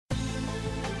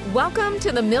Welcome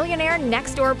to the Millionaire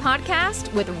Next Door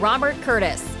podcast with Robert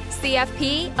Curtis,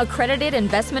 CFP, accredited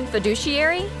investment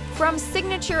fiduciary from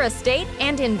Signature Estate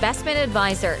and Investment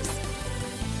Advisors.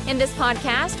 In this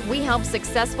podcast, we help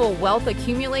successful wealth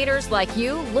accumulators like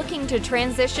you looking to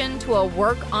transition to a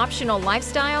work-optional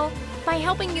lifestyle by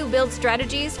helping you build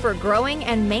strategies for growing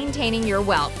and maintaining your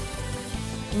wealth.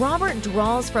 Robert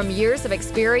draws from years of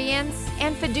experience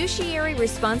and fiduciary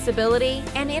responsibility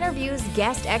and interviews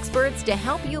guest experts to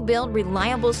help you build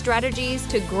reliable strategies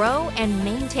to grow and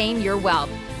maintain your wealth.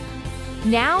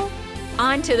 Now,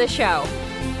 on to the show.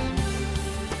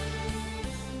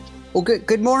 Well,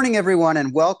 good morning, everyone,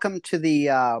 and welcome to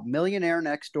the Millionaire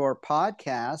Next Door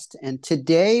podcast. And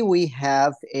today we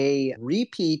have a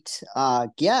repeat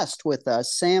guest with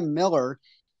us, Sam Miller.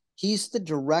 He's the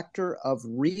Director of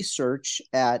Research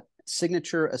at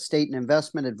Signature Estate and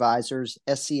Investment Advisors,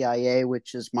 SCIA,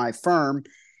 which is my firm.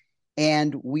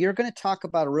 And we are going to talk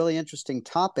about a really interesting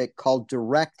topic called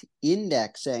direct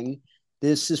indexing.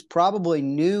 This is probably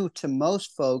new to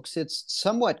most folks. It's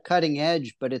somewhat cutting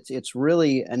edge, but it's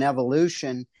really an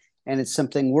evolution, and it's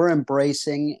something we're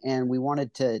embracing, and we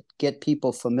wanted to get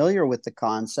people familiar with the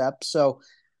concept. So,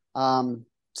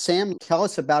 Sam, tell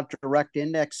us about direct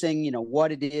indexing,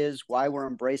 what it is, why we're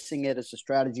embracing it as a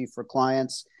strategy for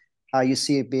clients, how you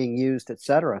see it being used, et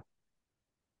cetera.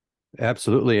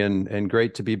 Absolutely. And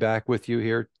great to be back with you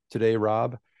here today,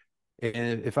 Rob.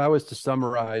 And if I was to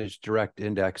summarize direct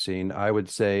indexing, I would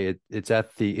say it's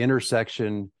at the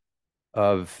intersection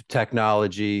of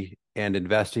technology and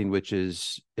investing, which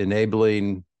is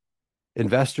enabling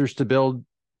investors to build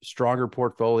stronger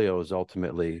portfolios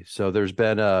ultimately. So there's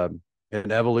been an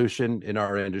evolution in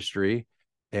our industry.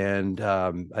 And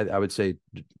I would say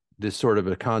this sort of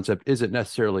a concept isn't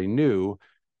necessarily new.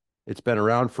 It's been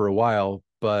around for a while,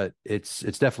 but it's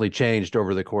definitely changed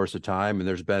over the course of time. And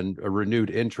there's been a renewed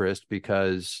interest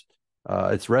because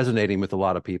it's resonating with a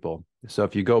lot of people. So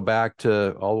if you go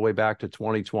all the way back to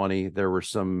 2020, there were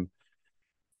some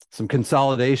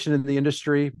consolidation in the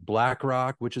industry.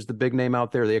 BlackRock, which is the big name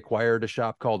out there, they acquired a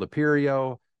shop called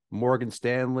Aperio. Morgan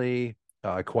Stanley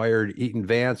acquired Eaton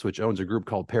Vance, which owns a group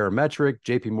called Parametric.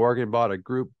 JP Morgan bought a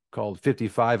group called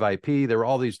 55 IP. There were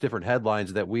all these different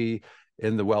headlines that we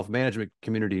in the wealth management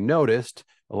community noticed,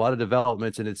 a lot of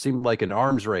developments, and it seemed like an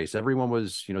arms race. Everyone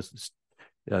was,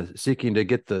 seeking to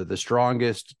get the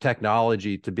strongest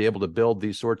technology to be able to build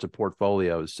these sorts of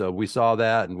portfolios. So we saw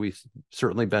that, and we've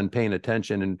certainly been paying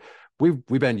attention, and we've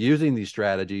been using these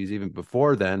strategies even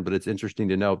before then. But it's interesting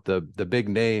to note the big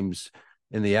names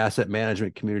in the asset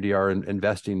management community are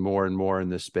investing more and more in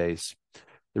this space.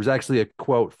 There's actually a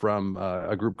quote from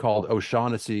a group called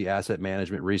O'Shaughnessy Asset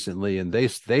Management recently, and they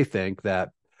think that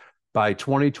by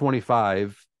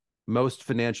 2025, most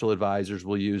financial advisors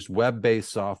will use web-based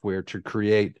software to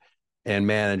create and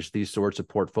manage these sorts of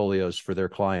portfolios for their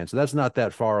clients. So that's not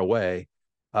that far away.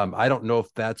 I don't know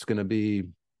if that's going to be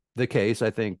the case. I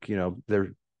think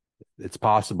it's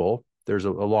possible. There's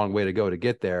a long way to go to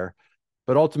get there.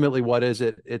 But ultimately, what is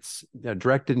it? It's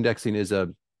direct indexing is a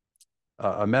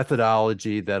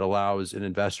methodology that allows an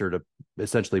investor to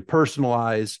essentially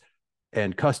personalize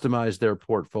and customize their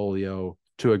portfolio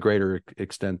to a greater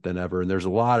extent than ever. And there's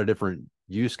a lot of different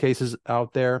use cases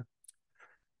out there.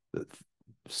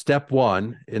 Step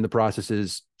one in the process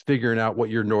is figuring out what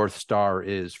your North Star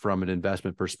is from an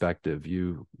investment perspective.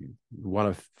 You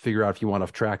want to figure out if you want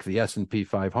to track the S&P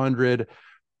 500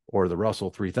 or the Russell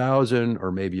 3000,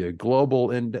 or maybe a global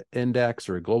index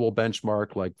or a global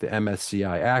benchmark like the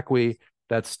MSCI ACWI.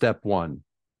 That's step one.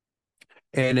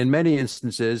 And in many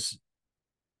instances,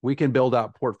 we can build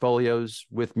out portfolios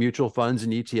with mutual funds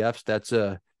and ETFs. That's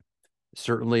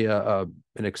certainly an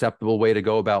acceptable way to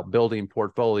go about building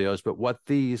portfolios. But what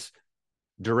these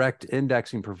direct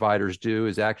indexing providers do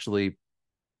is actually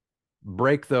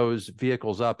break those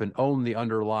vehicles up and own the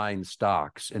underlying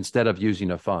stocks instead of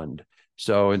using a fund.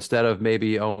 So instead of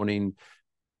maybe owning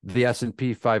the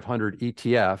S&P 500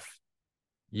 ETF,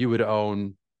 you would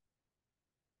own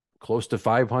close to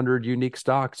 500 unique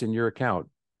stocks in your account,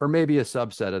 or maybe a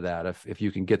subset of that if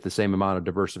you can get the same amount of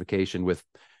diversification with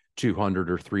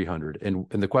 200 or 300. And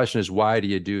the question is, why do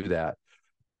you do that?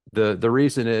 The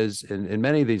reason is, in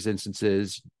many of these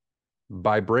instances,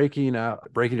 by breaking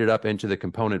it up into the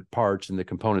component parts and the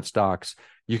component stocks,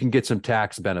 you can get some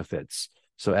tax benefits.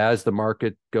 So as the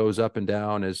market goes up and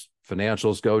down, as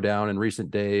financials go down in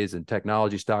recent days and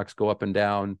technology stocks go up and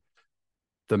down,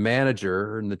 the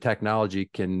manager and the technology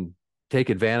can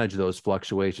take advantage of those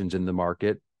fluctuations in the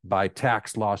market by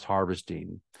tax loss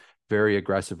harvesting very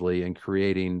aggressively and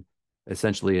creating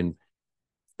essentially an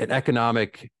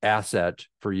economic asset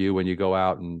for you when you go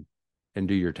out and and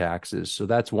do your taxes. So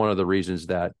that's one of the reasons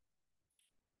that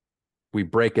we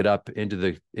break it up into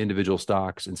the individual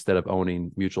stocks instead of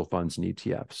owning mutual funds and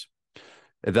ETFs.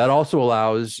 That also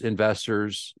allows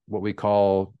investors what we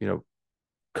call,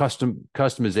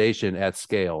 customization at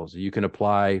scales. You can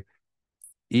apply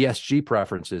ESG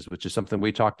preferences, which is something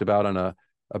we talked about on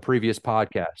a previous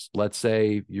podcast. Let's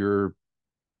say you're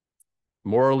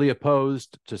morally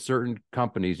opposed to certain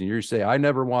companies and you say, I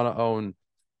never want to own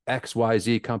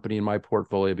XYZ company in my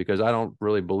portfolio because I don't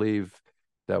really believe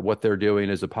that what they're doing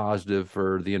is a positive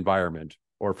for the environment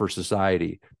or for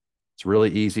society. It's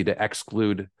really easy to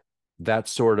exclude that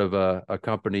sort of a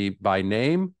company by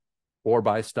name or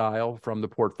by style from the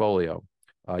portfolio.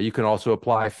 You can also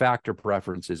apply factor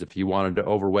preferences if you wanted to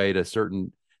overweight a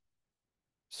certain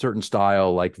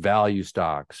style, like value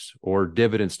stocks or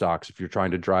dividend stocks, if you're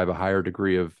trying to drive a higher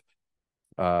degree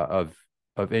of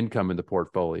income in the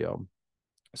portfolio.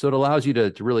 So it allows you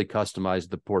to really customize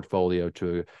the portfolio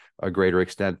to a greater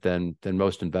extent than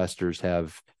most investors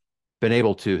have been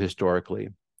able to historically.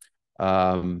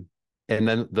 And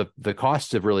then the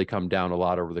costs have really come down a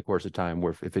lot over the course of time,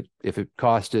 where if it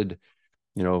costed,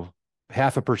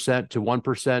 0.5% to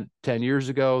 1% 10 years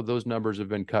ago, those numbers have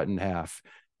been cut in half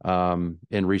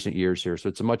in recent years here. So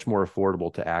it's much more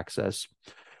affordable to access.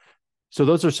 So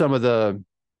those are some of the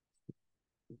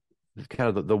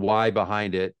kind of the why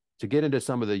behind it. To get into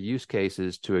some of the use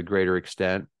cases to a greater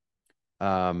extent,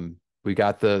 we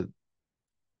got the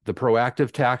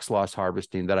proactive tax loss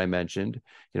harvesting that I mentioned.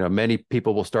 Many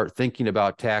people will start thinking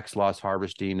about tax loss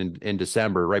harvesting in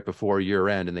December, right before year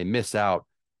end, and they miss out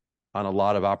on a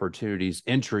lot of opportunities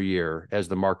intra-year as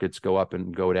the markets go up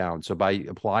and go down. So by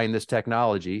applying this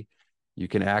technology, you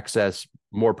can access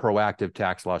more proactive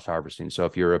tax loss harvesting. So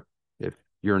if you're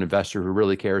an investor who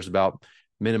really cares about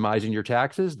minimizing your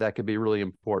taxes, that could be really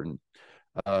important.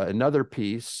 Another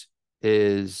piece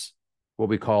is what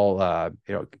we call a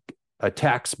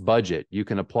tax budget. You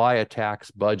can apply a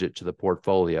tax budget to the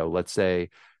portfolio. Let's say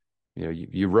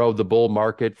you rode the bull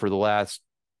market for the last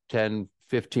 10,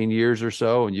 15 years or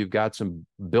so, and you've got some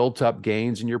built up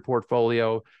gains in your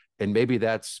portfolio, and maybe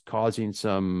that's causing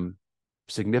some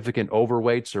significant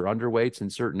overweights or underweights in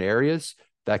certain areas.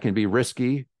 That can be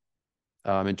risky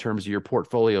in terms of your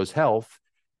portfolio's health,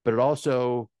 but it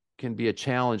also can be a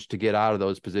challenge to get out of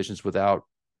those positions without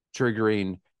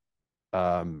triggering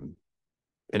an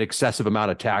excessive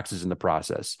amount of taxes in the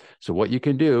process. So what you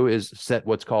can do is set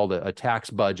what's called a tax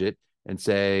budget and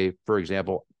say, for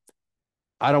example,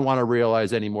 I don't want to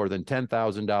realize any more than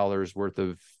 $10,000 worth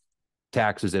of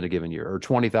taxes in a given year, or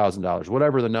 $20,000,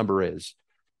 whatever the number is.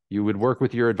 You would work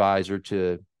with your advisor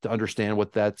to understand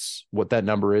what that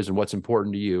number is and what's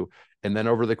important to you. And then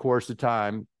over the course of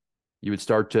time, you would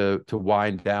start to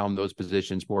wind down those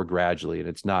positions more gradually. And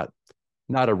it's not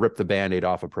a rip the Band-Aid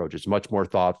off approach. It's much more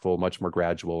thoughtful, much more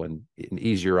gradual, and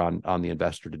easier on the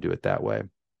investor to do it that way.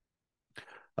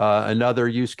 Another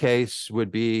use case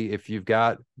would be if you've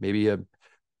got maybe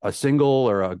a single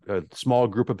or a small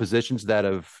group of positions that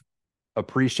have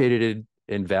appreciated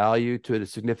in value to a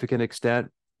significant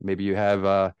extent. Maybe you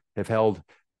have held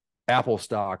Apple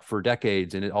stock for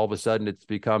decades, and all of a sudden it's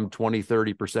become 20,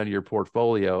 30% of your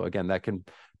portfolio. Again, that can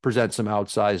present some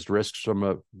outsized risks from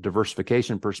a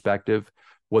diversification perspective.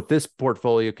 What this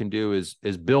portfolio can do is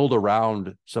build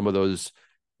around some of those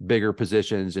bigger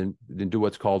positions and do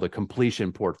what's called a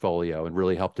completion portfolio and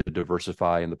really help to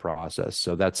diversify in the process.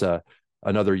 So that's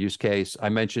another use case. I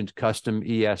mentioned custom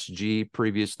ESG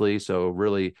previously, so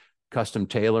really custom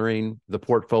tailoring the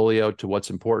portfolio to what's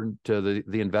important to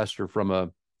the investor from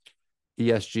a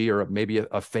ESG or maybe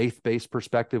a faith-based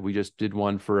perspective. We just did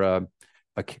one for a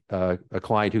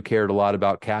client who cared a lot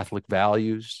about Catholic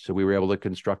values, so we were able to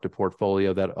construct a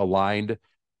portfolio that aligned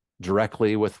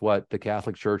directly with what the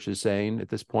Catholic Church is saying at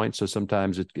this point. So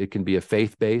sometimes it can be a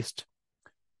faith-based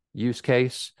use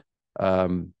case.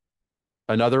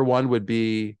 Another one would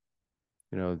be,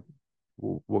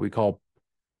 what we call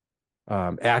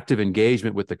active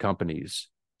engagement with the companies.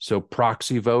 So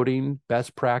proxy voting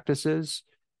best practices.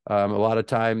 A lot of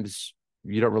times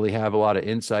you don't really have a lot of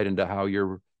insight into how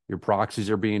your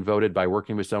proxies are being voted. By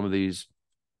working with some of these,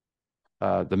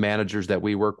 the managers that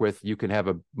we work with, you can have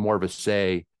more of a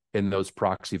say in those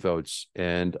proxy votes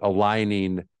and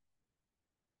aligning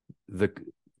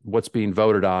what's being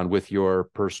voted on with your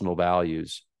personal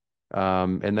values.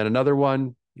 And then another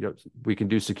one, we can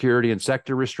do security and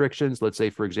sector restrictions. Let's say,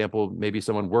 for example, maybe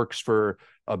someone works for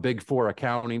a Big Four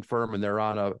accounting firm and they're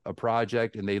on a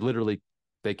project and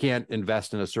they can't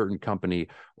invest in a certain company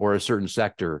or a certain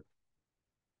sector.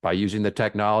 By using the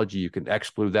technology, you can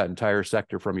exclude that entire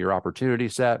sector from your opportunity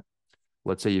set.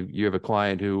 let's say you have a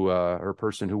client who or a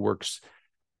person who works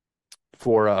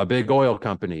for a big oil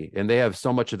company, and they have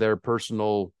so much of their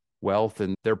personal wealth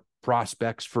and their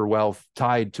prospects for wealth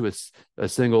tied to a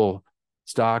single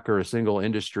stock or a single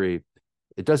industry.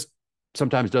 It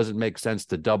sometimes doesn't make sense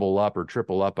to double up or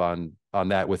triple up on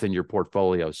that within your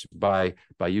portfolios. By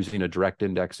using a direct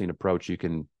indexing approach, you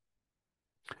can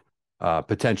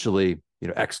potentially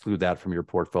exclude that from your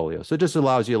portfolio. So it just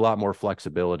allows you a lot more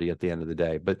flexibility at the end of the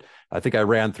day. But I think I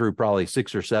ran through probably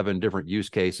 6 or 7 different use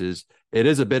cases. It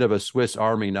is a bit of a Swiss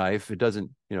Army knife. It doesn't,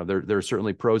 there are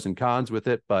certainly pros and cons with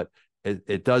it, but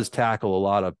it does tackle a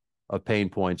lot of pain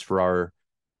points for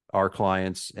our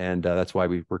clients. And that's why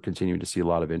we're continuing to see a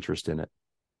lot of interest in it.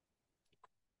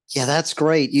 Yeah, that's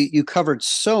great. You covered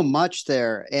so much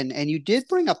there, and you did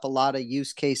bring up a lot of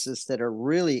use cases that are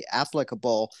really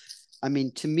applicable. I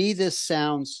mean, to me, this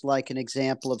sounds like an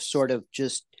example of sort of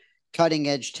just cutting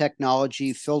edge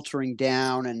technology filtering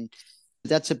down. And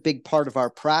that's a big part of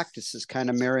our practice, is kind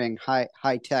of marrying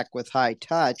high tech with high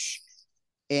touch.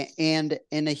 And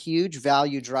a huge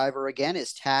value driver, again,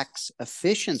 is tax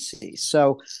efficiency.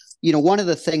 So, one of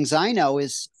the things I know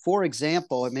is, for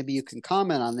example, and maybe you can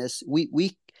comment on this, we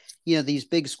these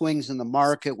big swings in the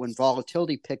market when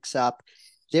volatility picks up,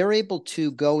 they're able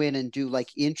to go in and do like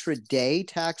intraday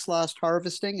tax loss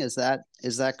harvesting. Is that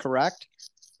correct?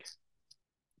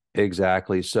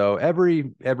 Exactly. So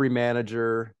every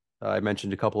manager, I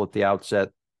mentioned a couple at the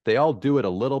outset, they all do it a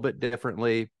little bit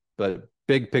differently, but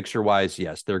big picture wise,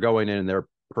 yes, they're going in and they're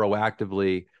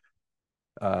proactively,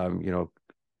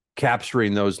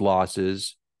 capturing those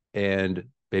losses, and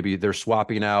maybe they're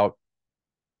swapping out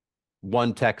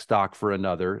one tech stock for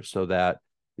another so that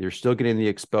you're still getting the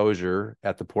exposure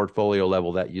at the portfolio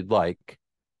level that you'd like.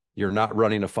 You're not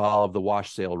running afoul of the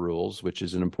wash sale rules, which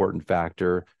is an important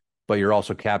factor, but you're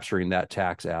also capturing that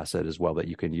tax asset as well that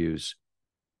you can use.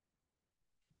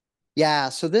 Yeah,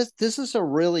 so this is a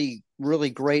really, really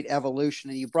great evolution.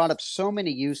 And you brought up so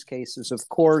many use cases. Of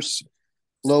course,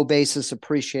 low basis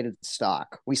appreciated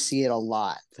stock. We see it a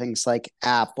lot. Things like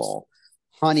Apple,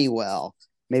 Honeywell.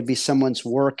 Maybe someone's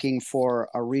working for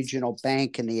a regional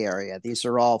bank in the area. These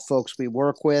are all folks we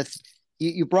work with.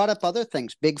 You brought up other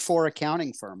things, Big Four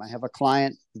accounting firm. I have a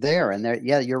client there, and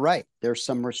yeah, you're right. There's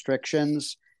some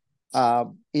restrictions.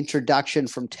 Introduction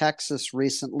from Texas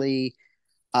recently.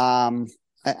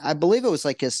 I believe it was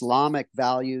like Islamic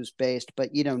values based,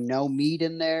 but no meat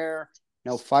in there,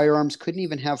 no firearms, couldn't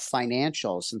even have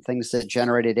financials and things that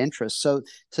generated interest. So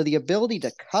the ability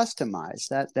to customize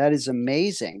that is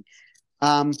amazing.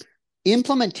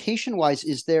 Implementation wise,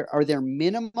 are there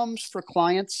minimums for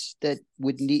clients that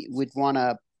would want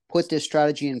to put this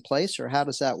strategy in place, or how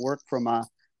does that work from a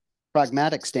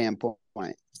pragmatic standpoint?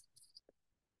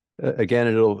 Again,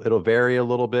 it'll vary a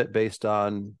little bit based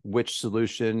on which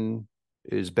solution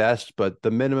is best, but the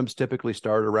minimums typically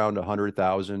start around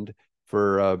 100,000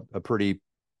 for a pretty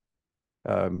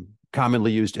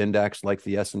commonly used index like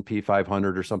the S&P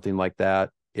 500 or something like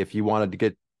that. If you wanted to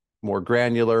get more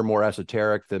granular, more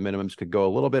esoteric, the minimums could go a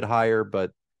little bit higher,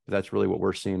 but that's really what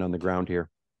we're seeing on the ground here.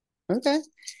 Okay.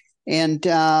 And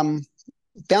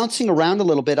bouncing around a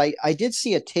little bit, I did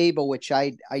see a table, which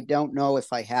I don't know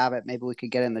if I have it. Maybe we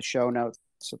could get in the show notes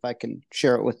if I can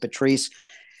share it with Patrice.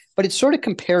 But it sort of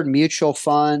compared mutual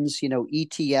funds,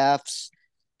 ETFs,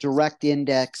 direct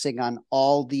indexing on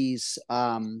all these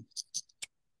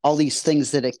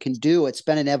things that it can do. It's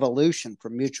been an evolution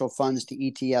from mutual funds to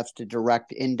ETFs to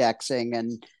direct indexing.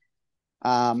 And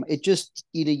it just,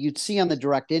 you'd see on the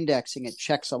direct indexing, it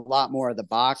checks a lot more of the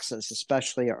boxes,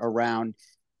 especially around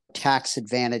tax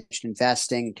advantaged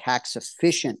investing, tax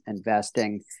efficient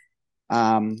investing.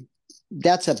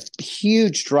 That's a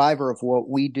huge driver of what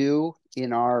we do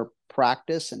in our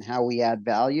practice and how we add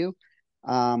value.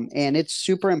 And it's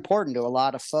super important to a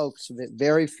lot of folks.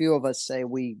 Very few of us say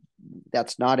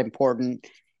that's not important,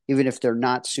 even if they're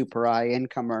not super high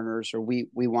income earners, or we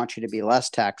want you to be less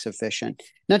tax efficient.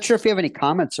 Not sure if you have any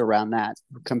comments around that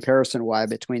comparison why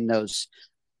between those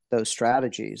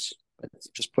strategies, but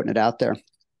just putting it out there.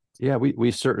 Yeah,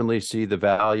 we certainly see the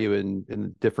value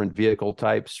in different vehicle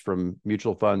types, from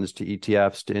mutual funds to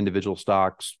ETFs to individual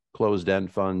stocks,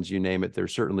 closed-end funds, you name it.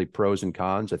 There's certainly pros and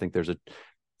cons. I think there's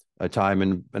a time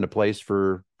and a place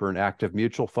for an active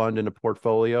mutual fund in a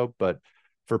portfolio. But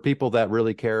for people that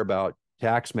really care about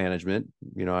tax management,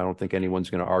 I don't think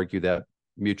anyone's going to argue that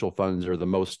mutual funds are the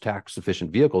most tax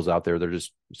efficient vehicles out there. They're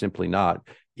just simply not.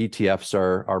 ETFs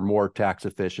are more tax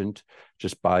efficient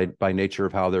just by nature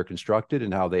of how they're constructed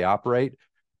and how they operate.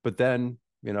 But then,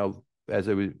 as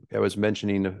I was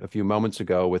mentioning a few moments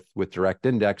ago, with direct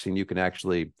indexing, you can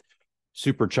actually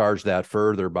supercharge that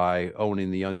further by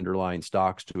owning the underlying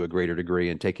stocks to a greater degree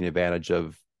and taking advantage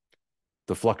of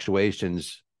the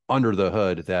fluctuations under the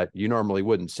hood that you normally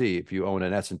wouldn't see. If you own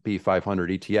an S&P 500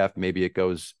 ETF, maybe it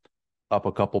goes up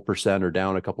a couple percent or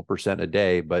down a couple percent a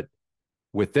day, but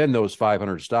within those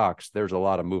 500 stocks, there's a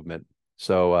lot of movement.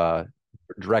 So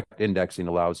direct indexing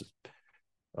allows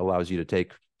you to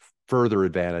take further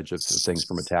advantage of things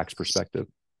from a tax perspective.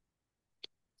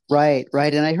 Right,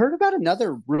 right. And I heard about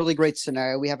another really great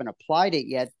scenario. We haven't applied it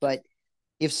yet, but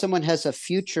if someone has a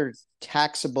future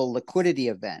taxable liquidity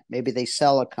event, maybe they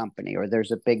sell a company or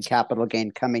there's a big capital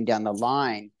gain coming down the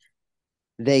line,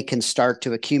 they can start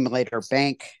to accumulate or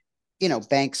bank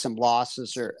some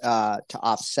losses or to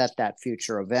offset that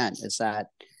future event. Is that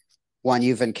one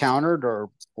you've encountered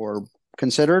or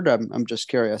considered? I'm just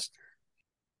curious.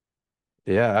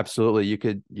 Yeah, absolutely. You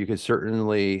could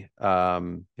certainly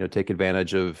take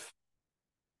advantage of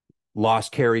loss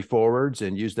carry forwards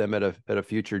and use them at a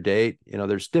future date.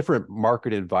 There's different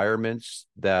market environments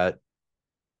that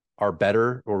are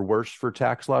better or worse for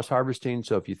tax loss harvesting.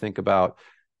 So if you think about,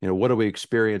 what do we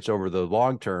experience over the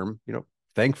long term?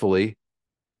 Thankfully,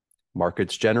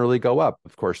 markets generally go up.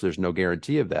 Of course, there's no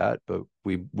guarantee of that, but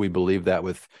we believe that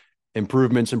with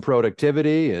improvements in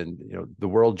productivity and the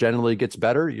world generally gets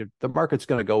better, the market's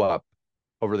going to go up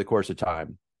over the course of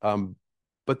time.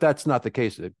 But that's not the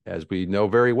case, as we know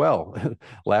very well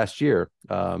last year.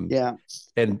 And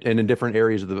in different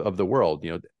areas of the world,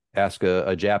 ask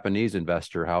a Japanese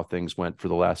investor how things went for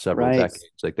the last several decades.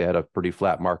 Like they had a pretty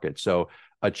flat market. So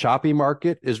a choppy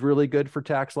market is really good for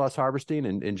tax loss harvesting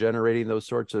and generating those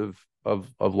sorts of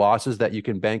losses that you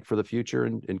can bank for the future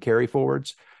and carry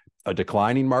forwards. A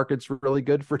declining market's really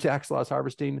good for tax loss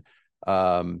harvesting.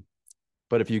 But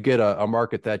if you get a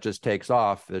market that just takes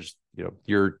off, there's,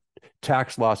 your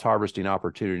tax loss harvesting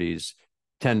opportunities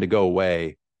tend to go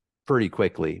away pretty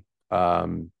quickly.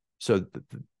 Certainly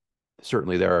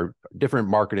there are different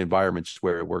market environments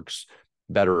where it works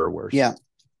better or worse. Yeah.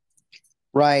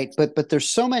 Right. But there's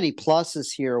so many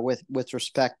pluses here with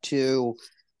respect to,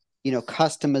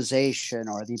 customization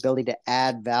or the ability to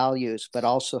add values, but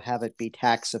also have it be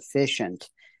tax efficient.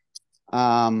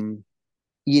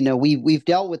 We've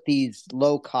dealt with these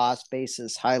low cost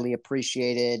basis, highly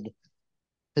appreciated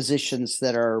positions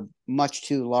that are much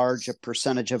too large a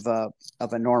percentage of a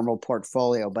normal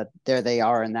portfolio, but there they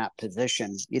are in that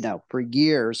position, for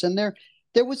years. And there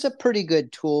was a pretty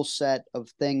good tool set of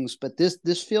things, but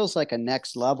this feels like a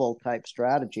next level type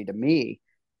strategy to me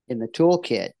in the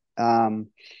toolkit.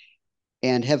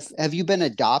 And have you been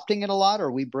adopting it a lot? Or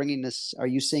are we bringing this? Are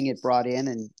you seeing it brought in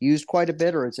and used quite a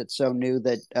bit, or is it so new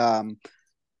that how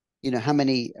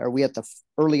many are we at the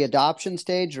early adoption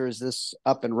stage, or is this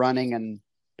up and running and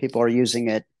people are using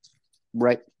it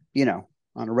on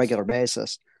a regular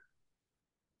basis?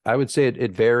 I would say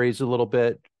it varies a little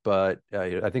bit, but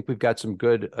I think we've got some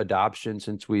good adoption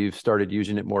since we've started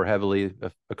using it more heavily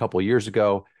a couple of years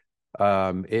ago.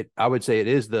 I would say it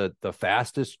is the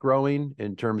fastest growing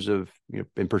in terms of,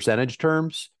 in percentage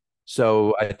terms.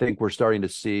 So I think we're starting to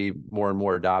see more and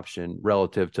more adoption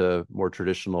relative to more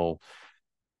traditional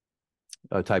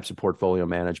types of portfolio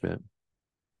management.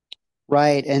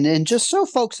 Right. And just so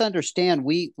folks understand,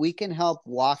 we can help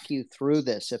walk you through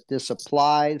this. If this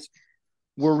applies,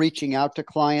 we're reaching out to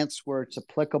clients where it's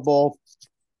applicable.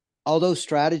 All those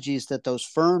strategies that those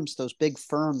big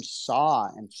firms saw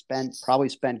and probably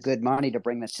spent good money to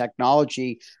bring the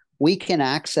technology, we can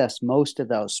access most of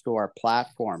those through our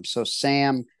platform. So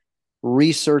Sam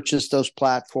researches those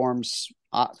platforms,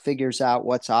 figures out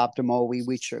what's optimal. We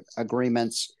reach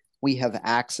agreements. We have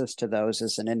access to those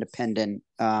as an independent,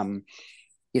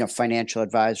 financial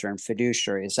advisor and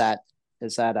fiduciary. Is that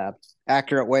a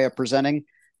accurate way of presenting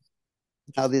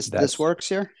how this works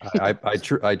here?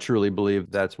 I truly believe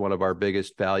that's one of our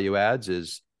biggest value adds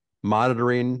is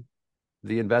monitoring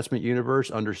the investment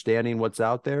universe, understanding what's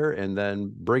out there, and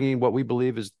then bringing what we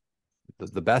believe is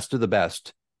the best of the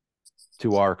best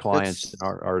to our clients and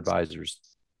our advisors.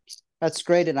 That's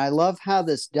great. And I love how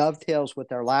this dovetails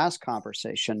with our last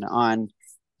conversation on,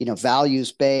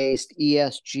 values-based,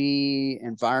 ESG,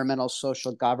 environmental,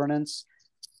 social governance.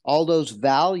 All those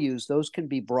values, those can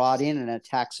be brought in a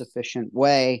tax-efficient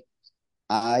way.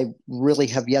 I really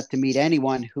have yet to meet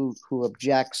anyone who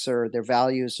objects or their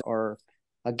values are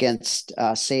against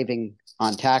saving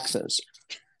on taxes.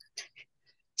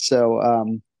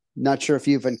 So not sure if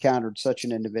you've encountered such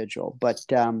an individual, but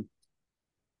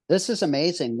this is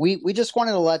amazing. We just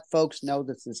wanted to let folks know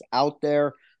this is out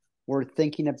there. We're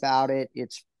thinking about it.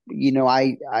 It's,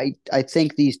 I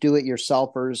think these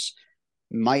do-it-yourselfers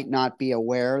might not be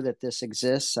aware that this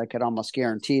exists. I could almost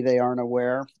guarantee they aren't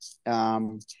aware.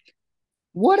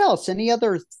 What else? Any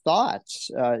other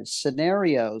thoughts,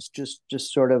 scenarios,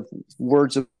 just sort of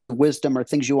words of wisdom or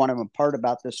things you want to impart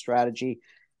about this strategy?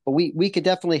 But we could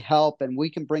definitely help, and we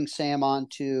can bring Sam on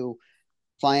to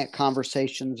client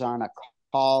conversations on a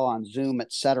call, on Zoom,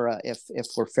 et cetera, if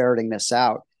we're ferreting this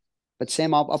out. But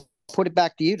Sam, I'll put it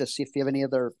back to you to see if you have any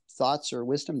other thoughts or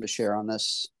wisdom to share on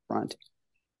this front.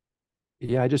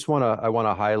 Yeah, I want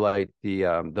to highlight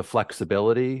the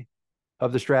flexibility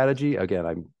of the strategy.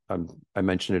 Again, I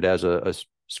mentioned it as a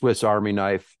Swiss Army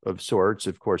knife of sorts.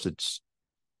 Of course, it's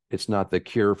not the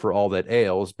cure for all that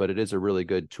ails, but it is a really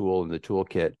good tool in the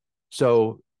toolkit.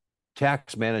 So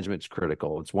tax management is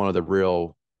critical. It's one of the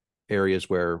real areas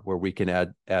where we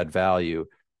can add value.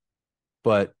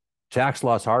 But tax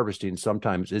loss harvesting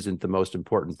sometimes isn't the most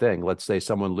important thing. Let's say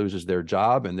someone loses their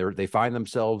job and they find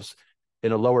themselves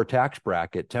in a lower tax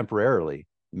bracket temporarily.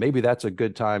 Maybe that's a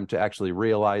good time to actually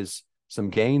realize some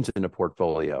gains in a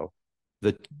portfolio.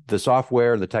 The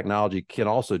software and the technology can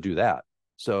also do that.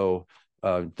 So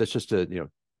that's just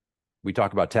we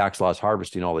talk about tax loss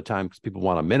harvesting all the time because people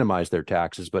want to minimize their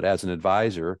taxes. But as an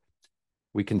advisor,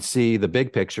 we can see the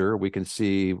big picture. We can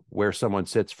see where someone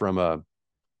sits from a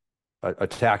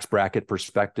tax bracket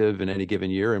perspective in any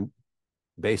given year, and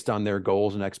based on their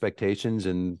goals and expectations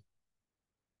and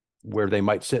where they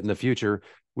might sit in the future,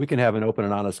 we can have an open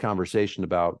and honest conversation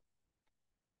about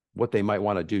what they might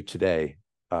want to do today.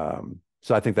 So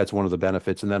I think that's one of the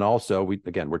benefits. And then also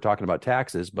we're talking about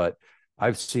taxes, but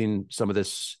I've seen some of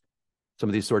these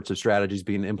sorts of strategies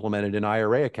being implemented in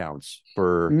IRA accounts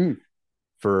from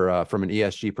an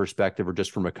ESG perspective or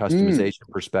just from a customization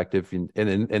perspective. And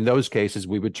in those cases,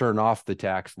 we would turn off the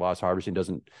tax loss harvesting.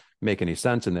 Doesn't make any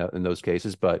sense in those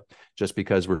cases, but just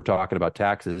because we're talking about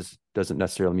taxes doesn't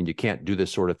necessarily mean you can't do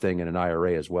this sort of thing in an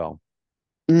IRA as well.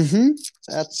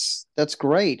 That's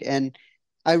great. And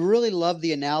I really love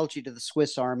the analogy to the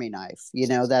Swiss Army knife,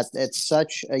 that it's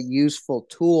such a useful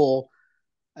tool.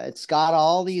 It's got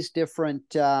all these different,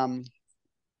 tools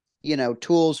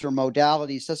or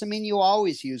modalities. Doesn't mean you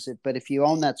always use it, but if you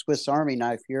own that Swiss Army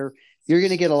knife, you're going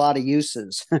to get a lot of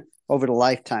uses over the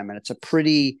lifetime. And it's a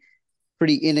pretty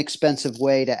inexpensive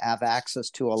way to have access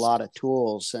to a lot of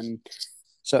tools. And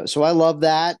so I love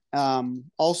that.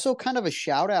 Also kind of a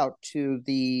shout out to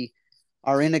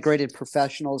our integrated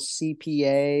professionals,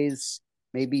 CPAs,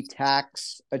 maybe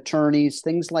tax attorneys,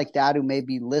 things like that, who may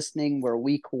be listening, where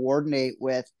we coordinate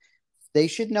with. They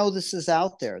should know this is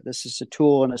out there. This is a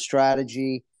tool and a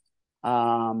strategy,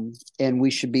 and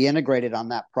we should be integrated on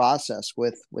that process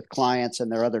with clients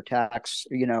and their other tax,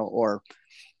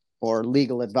 or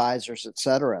legal advisors, et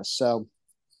cetera. So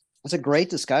it's a great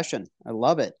discussion. I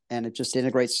love it, and it just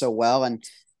integrates so well. And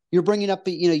you're bringing up,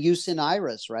 use in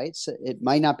IRAs, right? So it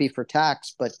might not be for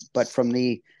tax, but from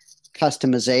the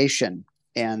customization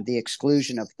and the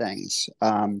exclusion of things,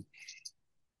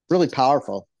 really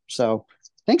powerful. So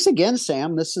thanks again,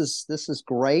 Sam. This is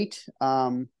great.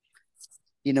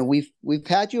 We've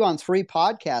had you on 3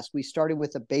 podcasts. We started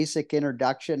with a basic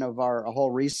introduction of our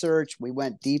whole research. We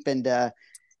went deep into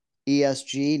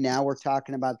ESG. Now we're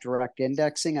talking about direct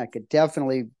indexing. I could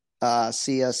definitely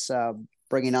see us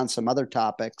bringing on some other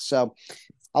topics. So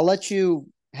I'll let you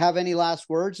have any last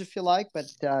words if you like, but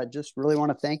just really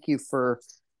want to thank you for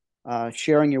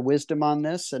sharing your wisdom on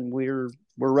this. And we're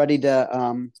ready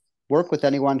to work with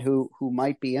anyone who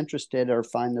might be interested or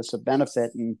find this a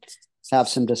benefit, and have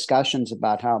some discussions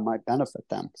about how it might benefit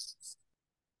them.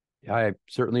 Yeah, I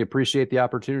certainly appreciate the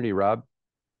opportunity, Rob.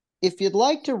 If you'd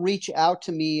like to reach out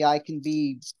to me, I can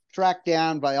be tracked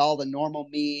down by all the normal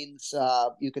means.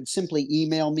 You can simply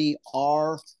email me,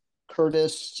 rcurtis,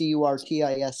 CURTISS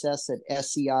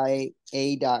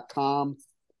 @SEIA.com.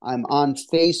 I'm on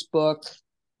Facebook.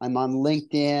 I'm on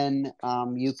LinkedIn.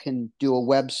 You can do a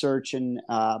web search and,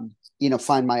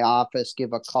 find my office,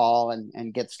 give a call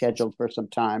and get scheduled for some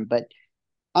time. But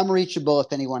I'm reachable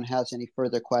if anyone has any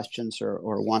further questions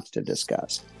or wants to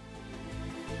discuss.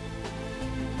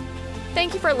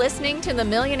 Thank you for listening to the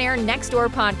Millionaire Next Door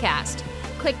podcast.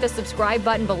 Click the subscribe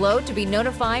button below to be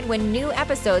notified when new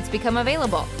episodes become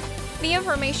available. The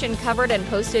information covered and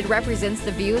posted represents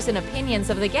the views and opinions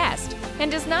of the guest and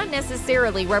does not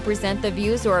necessarily represent the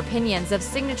views or opinions of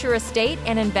Signature Estate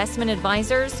and Investment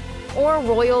Advisors or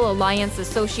Royal Alliance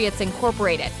Associates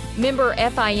Incorporated, member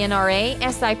FINRA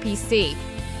SIPC.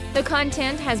 The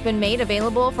content has been made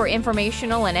available for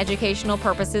informational and educational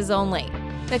purposes only.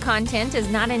 The content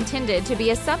is not intended to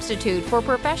be a substitute for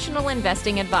professional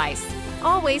investing advice.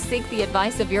 Always seek the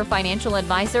advice of your financial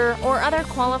advisor or other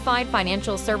qualified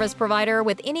financial service provider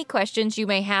with any questions you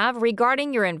may have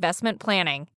regarding your investment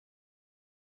planning.